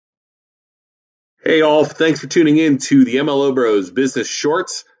Hey, all. Thanks for tuning in to the MLO Bros Business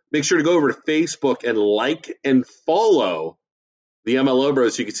Shorts. Make sure to go over to Facebook and like and follow the MLO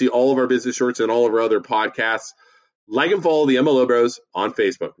Bros so you can see all of our business shorts and all of our other podcasts. Like and follow the MLO Bros on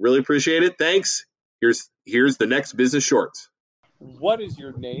Facebook. Really appreciate it. Thanks. Here's the next business shorts. What is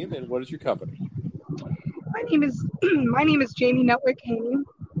your name and what is your company? My name is Jamie Nentwick Haney,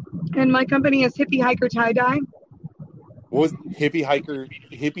 and my company is Hippy Hiker Tie Dye. What was Hippy Hiker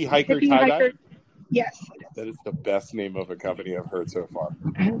Tie Dye? Yes. That is the best name of a company I've heard so far.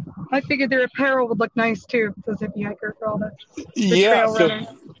 I figured their apparel would look nice too. It says Hippy Hiker for all the Yeah, trail runners.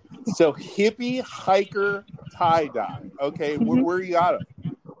 So Hippy Hiker Tie Dye. Okay, where are you out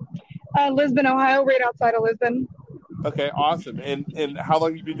of? Lisbon, Ohio, right outside of Lisbon. Okay, awesome. And how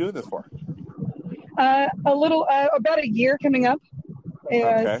long have you been doing this for? About a year coming up.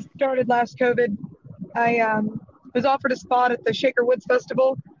 Okay. Started last COVID. I was offered a spot at the Shaker Woods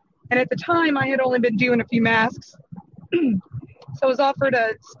Festival, and at the time I had only been doing a few masks. So I was offered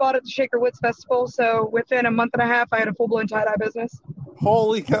a spot at the Shaker Woods Festival. So within a month and a half, I had a full-blown tie-dye business.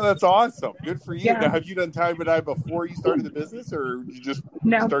 Holy cow, that's awesome. Good for you. Yeah. Now, have you done tie-dye before you started the business, or you just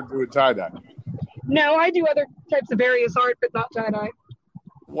No. started doing tie-dye? No, I do other types of various art, but not tie-dye.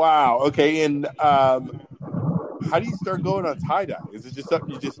 Wow. Okay. And how do you start going on tie-dye? Is it just something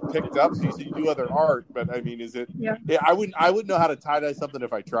you just picked up? So you said you do other art, but I mean, is it? Yeah. I wouldn't know how to tie-dye something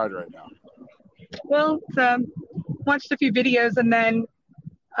if I tried right now. Well, watched a few videos, and then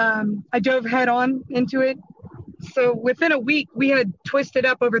I dove head on into it. So within a week, we had twisted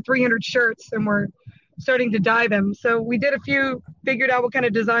up over 300 shirts, and we're starting to dye them. So we did a few, figured out what kind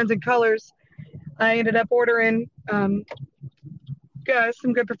of designs and colors. I ended up ordering some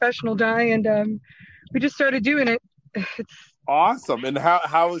good professional dye, and we just started doing it. It's awesome. And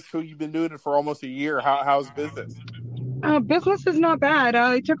so you've been doing it for almost a year. How's business? Business is not bad.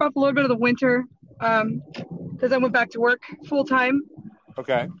 I took off a little bit of the winter because I went back to work full time.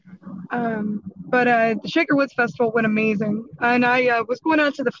 Okay. But the Shaker Woods Festival went amazing. And I was going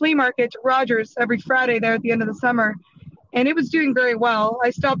out to the flea market, Rogers, every Friday there at the end of the summer. And it was doing very well.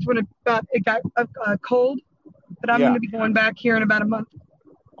 I stopped when it got cold. But I'm going to be going back here in about a month.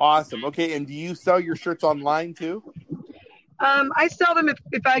 Awesome. Okay. And do you sell your shirts online too? I sell them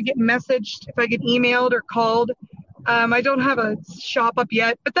if I get messaged, if I get emailed or called. I don't have a shop up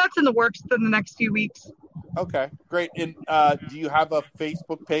yet, but that's in the works in the next few weeks. Okay, great. And do you have a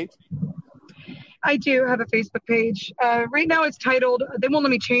Facebook page? I do have a Facebook page. Right now it's titled, they won't let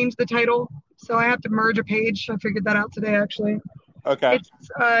me change the title, so I have to merge a page. I figured that out today, actually. Okay. It's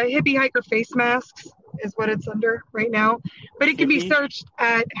Hippy Hiker Face Masks is what it's under right now. But it can be searched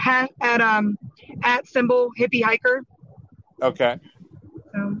at symbol Hippy Hiker. Okay.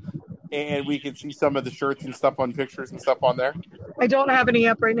 So. And we can see some of the shirts and stuff on pictures and stuff on there? I don't have any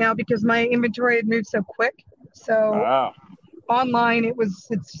up right now because my inventory had moved so quick. So online it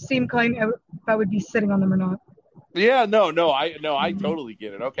seemed kind of if I would be sitting on them or not. Yeah, I totally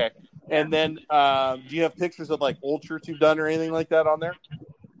get it. Okay. And then do you have pictures of like old shirts you've done or anything like that on there?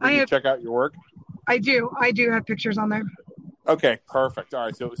 Check out your work? I do have pictures on there. Okay, perfect. All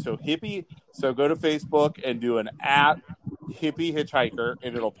right. So Hippy, so go to Facebook and do an @Hippy Hitchhiker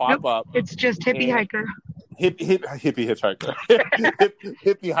and it'll pop up. It's just Hippy Hiker. Hippy Hitchhiker.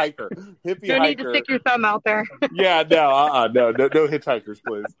 Hippy Hiker. Hippy you Hiker. Need to stick your thumb out there. Yeah, no hitchhikers,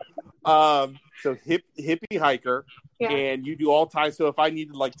 please. So Hippy Hiker, and you do all ties. So if I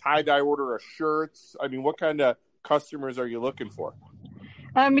needed like tie-dye order of shirts, I mean, what kind of customers are you looking for?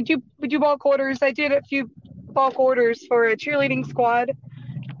 We do bulk orders. I did a few bulk orders for a cheerleading squad.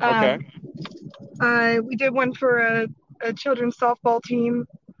 Okay. We did one for a children's softball team.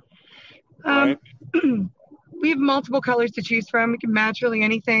 Right. We have multiple colors to choose from. We can match really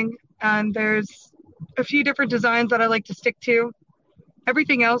anything. And there's a few different designs that I like to stick to.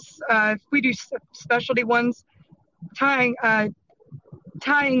 Everything else, if we do specialty ones, tying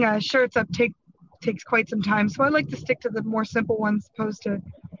shirts up takes quite some time. So I like to stick to the more simple ones opposed to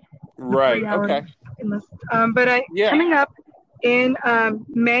right. Okay. Coming up in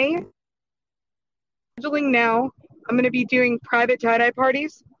May, scheduling now, I'm going to be doing private tie-dye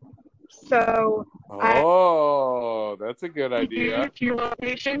parties. So that's a good idea. A few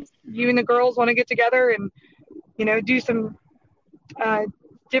locations. You and the girls want to get together and, do some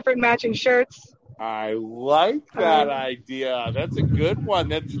different matching shirts. I like that idea. That's a good one.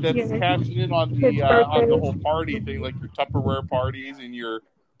 That's cashing in on the whole party thing, like your Tupperware parties and your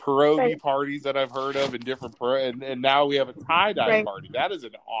pierogi parties that I've heard of, and different and now we have a tie-dye party. That is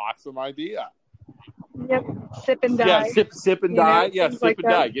an awesome idea. Yep, sip and dye. Yeah, sip and dye. Yeah, sip and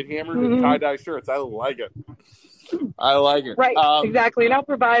dye. Get hammered in tie-dye shirts. I like it. I like it. Right, exactly. And I'll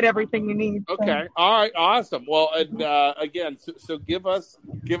provide everything you need. So. Okay. All right. Awesome. Well, and again, so give us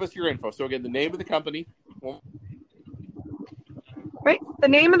your info. So again, the name of the company. Right. The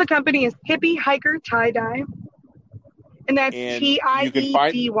name of the company is Hippy Hiker Tie Dye, and that's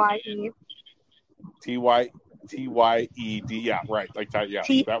TIEDYE. TYED. Yeah. Right. Like that. Yeah.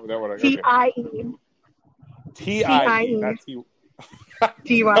 That what I. Okay. TIE. Not T.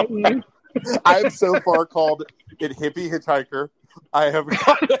 TYE. I'm so far called it Hippy Hitchhiker. I'm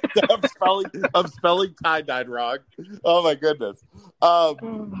spelling tie-dyed wrong. Oh my goodness.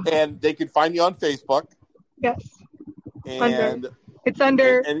 And they can find you on Facebook. Yes. And it's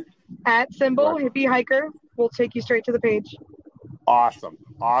under at symbol Hippy Hiker. We'll take you straight to the page. Awesome.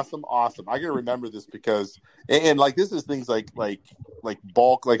 I gotta remember this because and like this is things like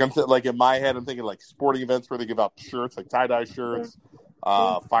bulk. Like like in my head I'm thinking like sporting events where they give out shirts, like tie-dye shirts.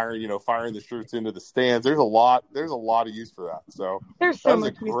 Firing the shirts into the stands. There's a lot of use for that. So there's so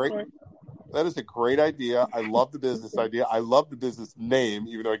much that is a great idea. I love the business idea. I love the business name,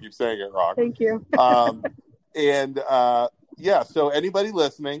 even though I keep saying it wrong. Thank you. So anybody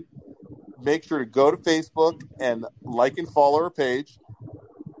listening, make sure to go to Facebook and like and follow her page.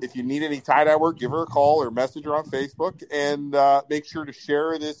 If you need any tie-dye work, give her a call or message her on Facebook, and make sure to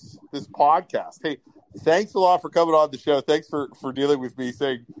share this podcast. Hey, thanks a lot for coming on the show. Thanks for dealing with me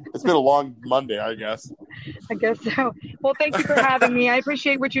saying it's been a long Monday, I guess. I guess so. Well, thank you for having me. I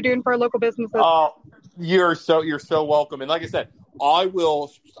appreciate what you're doing for our local businesses. You're so welcome. And like I said, I'm going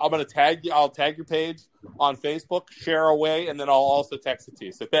to tag you. I'll tag your page on Facebook, share away, and then I'll also text it to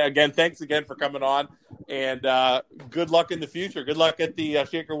you. So thanks again for coming on, and good luck in the future. Good luck at the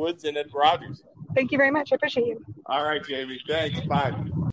Shaker Woods and at Rogers. Thank you very much. I appreciate you. All right, Jamie. Thanks. Bye.